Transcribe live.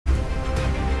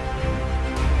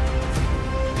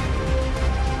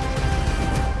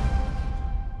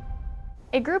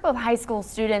group of high school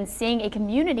students seeing a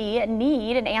community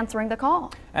need and answering the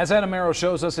call. As Aaro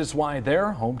shows us, it's why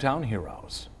they're hometown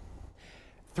heroes.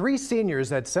 3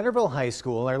 seniors at Centerville High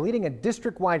School are leading a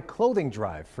district-wide clothing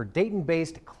drive for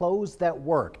Dayton-based Clothes That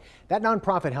Work. That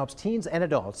nonprofit helps teens and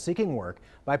adults seeking work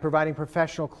by providing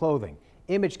professional clothing,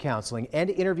 image counseling, and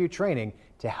interview training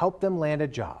to help them land a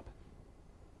job.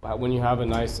 When you have a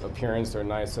nice appearance or a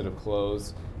nice set of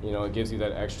clothes, you know, it gives you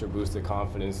that extra boost of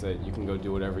confidence that you can go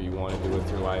do whatever you want to do with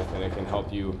your life, and it can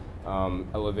help you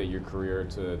elevate your career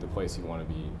to the place you want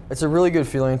to be. It's a really good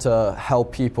feeling to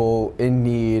help people in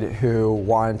need who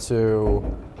want to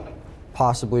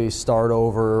possibly start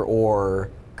over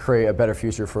or create a better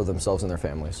future for themselves and their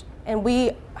families. And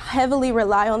we heavily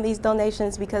rely on these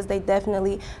donations because they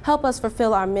definitely help us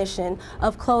fulfill our mission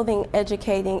of clothing,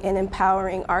 educating, and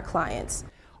empowering our clients.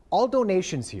 All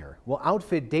donations here will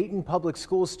outfit Dayton Public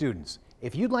School students.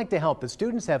 If you'd like to help, the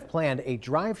students have planned a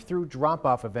drive-through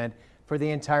drop-off event for the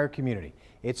entire community.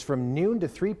 It's from noon to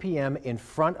 3 p.m. in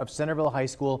front of Centerville High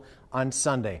School on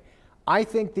Sunday. I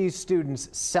think these students'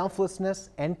 selflessness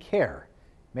and care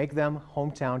make them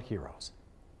hometown heroes.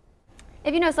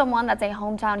 If you know someone that's a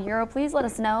hometown hero, please let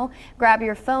us know. Grab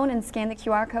your phone and scan the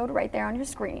QR code right there on your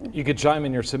screen. You could chime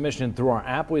in your submission through our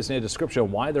app. We send a description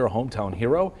of why they're a hometown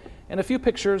hero and a few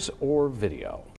pictures or video.